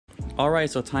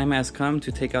Alright, so time has come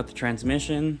to take out the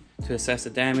transmission, to assess the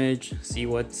damage, see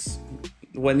what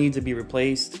needs to be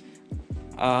replaced.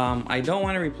 I don't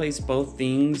want to replace both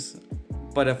things,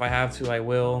 but if I have to, I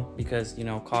will, because, you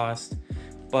know, cost.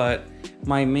 But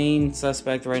my main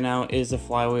suspect right now is the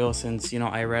flywheel, since, you know,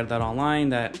 I read that online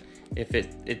that if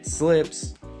it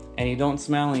slips and you don't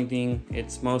smell anything,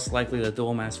 it's most likely the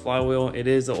dual mass flywheel. It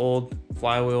is the old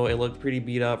flywheel. It looked pretty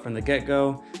beat up from the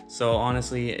get-go, so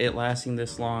honestly, it lasting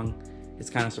this long, it's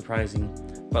kind of surprising.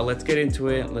 But let's get into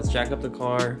it. Let's jack up the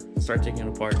car and start taking it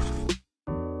apart.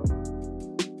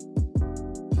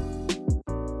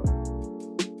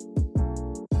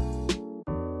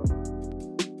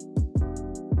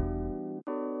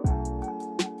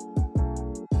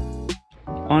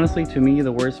 Honestly, to me,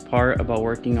 the worst part about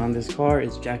working on this car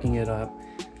is jacking it up.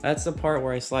 That's the part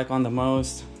where I slack on the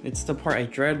most. It's the part I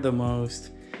dread the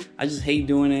most. I just hate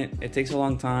doing it. It takes a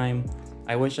long time.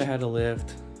 I wish I had a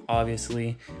lift,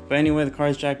 obviously. But anyway, the car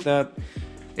is jacked up.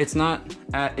 It's not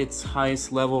at its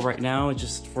highest level right now. It's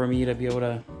just for me to be able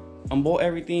to unbolt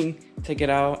everything, take it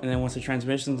out, and then once the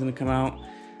transmission's gonna come out,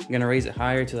 I'm gonna raise it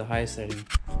higher to the highest setting.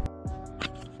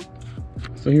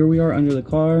 So here we are under the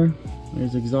car.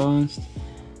 There's exhaust.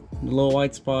 The little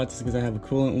white spots is because I have a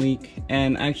coolant leak.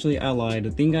 And actually, I lied.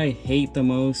 The thing I hate the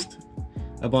most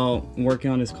about working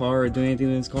on this car or doing anything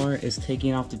in this car is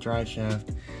taking off the drive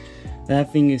shaft.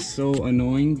 That thing is so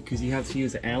annoying because you have to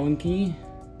use the Allen key.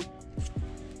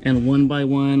 And one by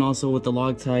one, also with the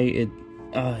Loctite,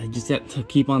 it just have to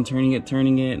keep on turning it,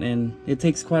 and it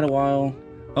takes quite a while.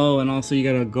 Oh, and also you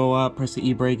gotta go up, press the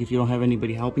e-brake if you don't have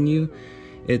anybody helping you.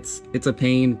 It's a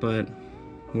pain, but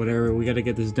whatever, we gotta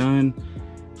get this done.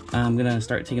 I'm gonna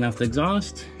start taking off the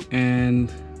exhaust and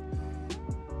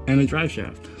the drive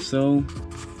shaft. So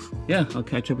yeah, I'll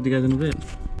catch up with you guys in a bit.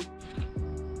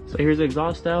 So here's the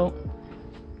exhaust out.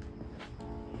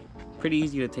 Pretty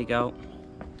easy to take out.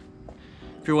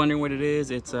 If you're wondering what it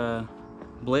is, it's a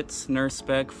Blitz nurse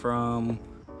spec from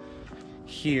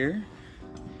here,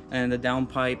 and the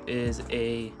downpipe is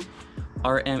a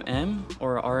RMM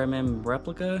or RMM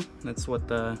replica. That's what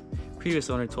the previous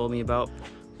owner told me about.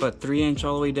 But 3-inch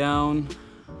all the way down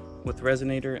with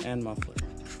resonator and muffler.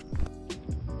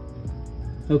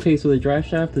 Okay, so the drive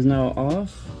shaft is now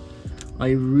off.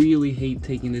 I really hate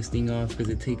taking this thing off because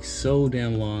it takes so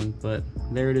damn long, but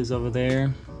there it is over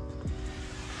there.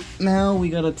 Now we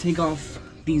gotta take off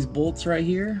these bolts right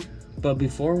here. But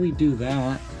before we do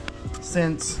that,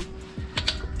 since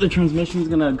the transmission is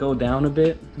gonna go down a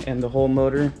bit and the whole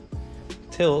motor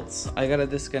tilts, I gotta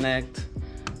disconnect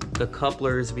the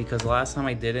couplers, because last time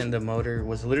I did it, the motor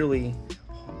was literally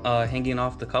hanging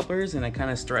off the couplers, and I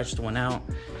kind of stretched one out.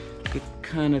 You can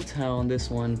kind of tell on this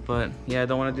one, but yeah, I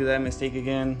don't want to do that mistake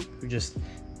again. We just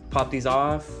pop these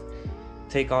off,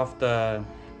 take off the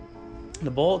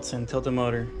bolts, and tilt the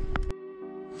motor.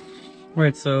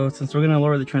 Alright, so since we're gonna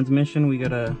lower the transmission, we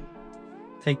gotta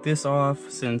take this off,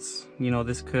 since, you know,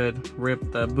 this could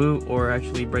rip the boot or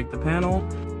actually break the panel.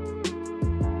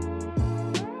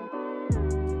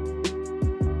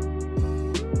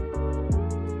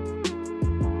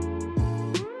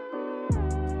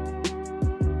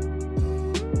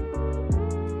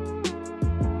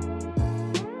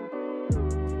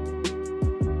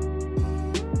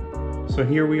 So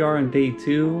here we are on day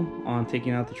 2 on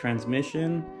taking out the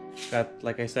transmission.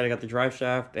 Like I said, I got the drive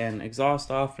shaft and exhaust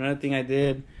off. Another thing I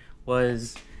did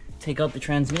was take out the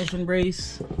transmission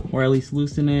brace, or at least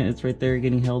loosen it. It's right there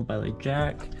getting held by the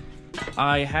jack.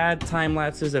 I had time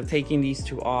lapses of taking these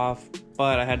two off,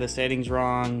 but I had the settings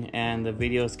wrong and the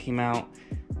videos came out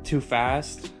too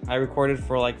fast. I recorded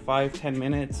for like 5-10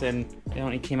 minutes and it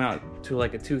only came out to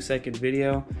like a 2-second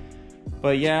video.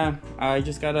 But yeah, I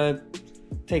just gotta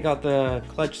take out the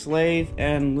clutch slave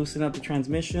and loosen up the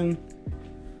transmission.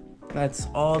 That's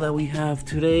all that we have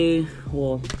today.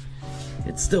 Well,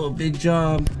 it's still a big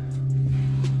job.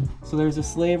 So there's a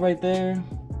slave right there.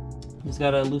 Just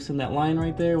gotta loosen that line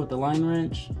right there with the line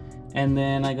wrench. And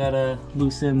then I gotta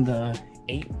loosen the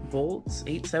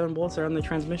 7 bolts that are on the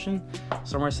transmission.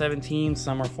 Some are 17,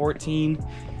 some are 14.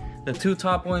 The 2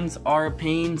 top ones are a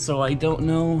pain, so I don't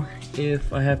know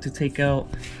if I have to take out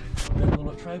the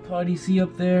little tripod you see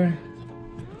up there.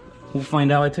 We'll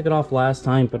find out. I took it off last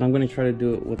time, but I'm gonna try to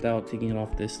do it without taking it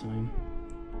off this time.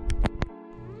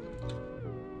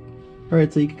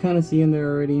 Alright, so you can kind of see in there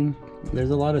already.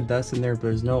 There's a lot of dust in there, but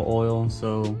there's no oil,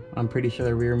 so I'm pretty sure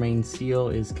the rear main seal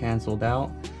is canceled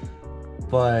out.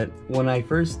 But when I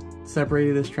first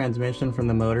separated this transmission from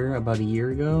the motor about a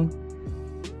year ago,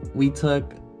 we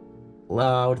took,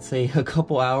 I would say, a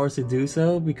couple hours to do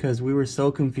so, because we were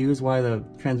so confused why the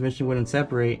transmission wouldn't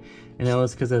separate. and it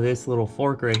was because of this little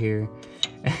fork right here.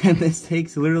 And this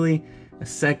takes literally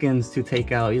seconds to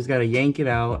take out. You just gotta yank it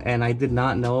out, and I did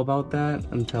not know about that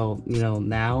until, you know,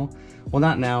 now. Well,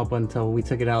 not now, but until we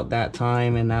took it out that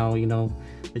time, and now, you know,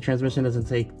 the transmission doesn't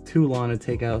take too long to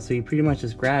take out, so you pretty much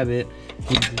just grab it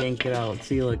and just yank it out.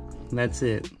 See, look, that's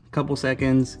it. Couple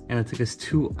seconds, and it took us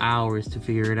 2 hours to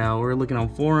figure it out. We're looking on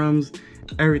forums,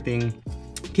 everything.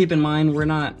 Keep in mind, we're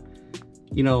not,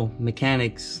 you know,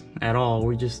 mechanics at all.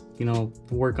 We just, you know,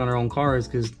 work on our own cars,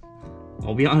 because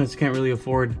I'll be honest, can't really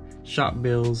afford shop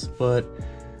bills, but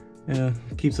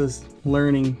keeps us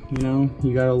learning, you know.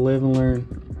 You gotta live and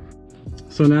learn.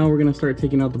 So now we're gonna start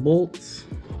taking out the bolts.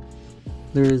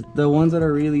 There's the ones that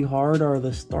are really hard are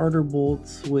the starter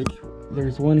bolts, which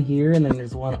there's one here and then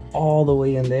there's one all the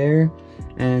way in there,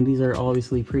 and these are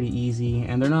obviously pretty easy,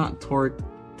 and they're not torqued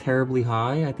terribly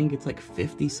high. I think it's like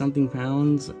 50 something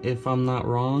pounds if I'm not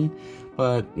wrong.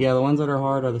 But yeah, the ones that are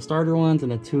hard are the starter ones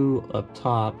and the two up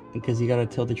top, because you gotta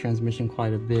tilt the transmission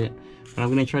quite a bit. But I'm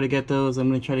gonna try to get those. I'm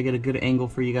gonna try to get a good angle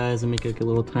for you guys and make like a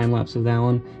little time lapse of that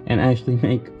one, and actually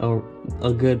make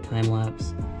a good time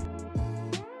lapse.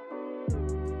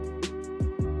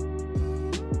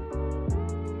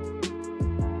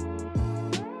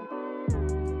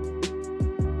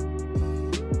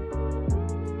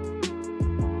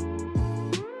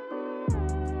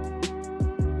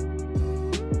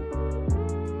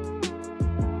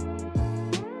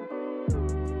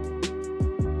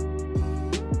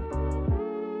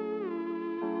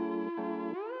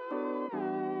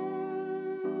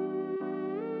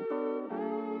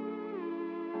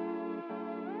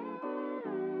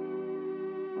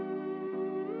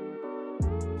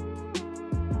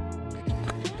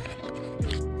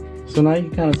 So now you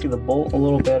can kind of see the bolt a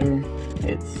little better.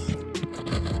 It's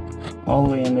all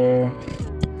the way in there.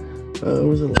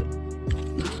 Where's it?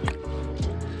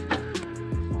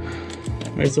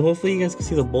 Alright, so hopefully you guys can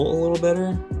see the bolt a little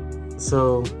better.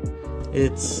 So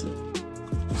it's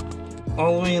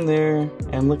all the way in there,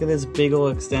 and look at this big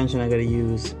old extension I gotta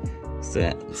use.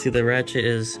 So, see, the ratchet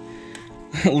is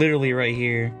literally right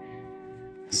here.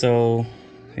 So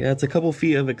yeah, it's a couple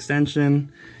feet of extension.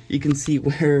 You can see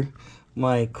where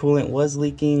my coolant was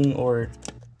leaking, or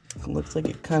it looks like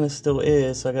it kind of still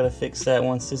is, so I gotta fix that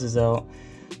once this is out.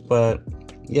 But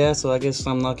yeah, so I guess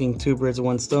I'm knocking two birds with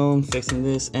one stone, fixing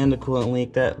this and the coolant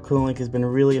leak. That coolant leak has been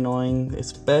really annoying,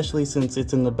 especially since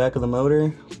it's in the back of the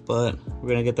motor, but we're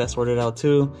gonna get that sorted out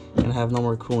too and have no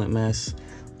more coolant mess.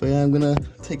 But yeah, I'm gonna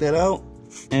take that out,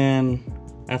 and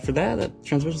after that, the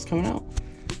transmission's coming out.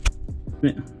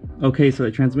 Okay, so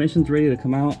the transmission's ready to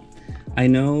come out. I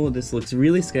know this looks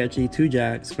really sketchy, 2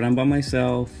 jacks, but I'm by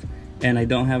myself and I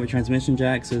don't have a transmission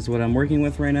jack, so it's what I'm working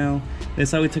with right now.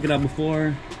 That's how we took it out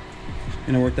before,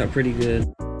 and it worked out pretty good.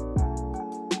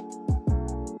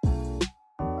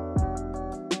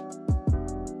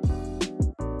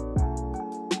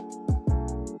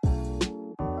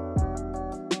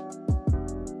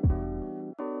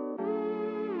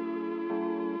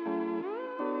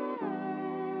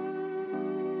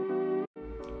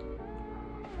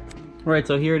 Alright,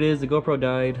 so here it is. The GoPro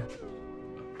died,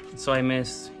 so I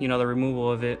missed, you know, the removal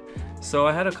of it. So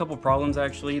I had a couple problems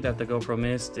actually that the GoPro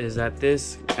missed, is that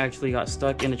this actually got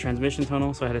stuck in the transmission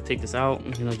tunnel, so I had to take this out,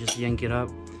 you know, just yank it up.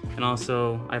 And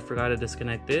also I forgot to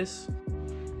disconnect this.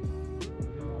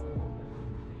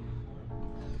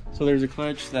 So there's a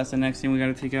clutch. That's the next thing we got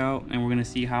to take out, and we're gonna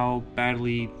see how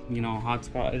badly, you know,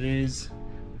 hotspot it is,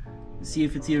 see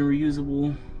if it's even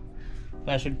reusable.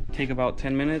 That should take about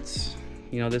 10 minutes.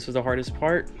 You know, this was the hardest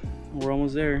part. We're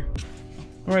almost there.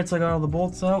 All right, so I got all the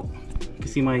bolts out. You can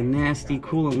see my nasty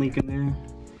coolant leak in there.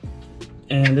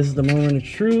 And this is the moment of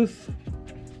truth.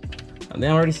 And I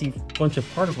already see a bunch of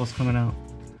particles coming out.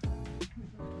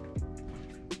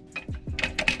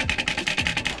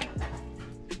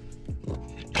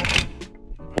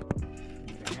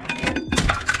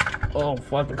 Oh,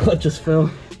 fuck, the clutch just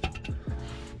fell.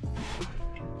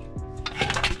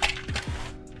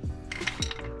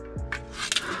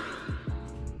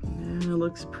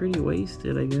 Looks pretty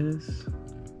wasted, I guess.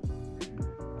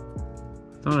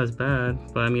 It's not as bad,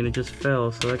 but I mean, it just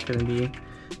fell, so that couldn't be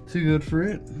too good for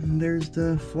it. And there's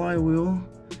the flywheel.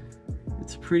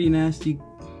 It's pretty nastily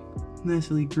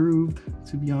grooved,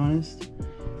 to be honest.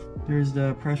 There's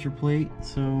the pressure plate,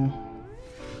 so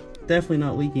definitely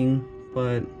not leaking,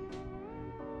 but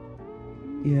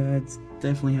yeah, it's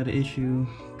definitely had an issue,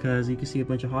 because you can see a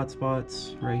bunch of hot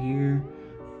spots right here.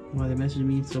 Why they messaged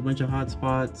me, so a bunch of hot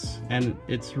spots, and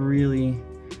it's really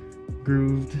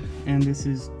grooved, and this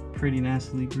is pretty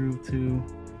nastily grooved too.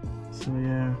 So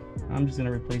yeah, I'm just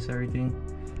gonna replace everything.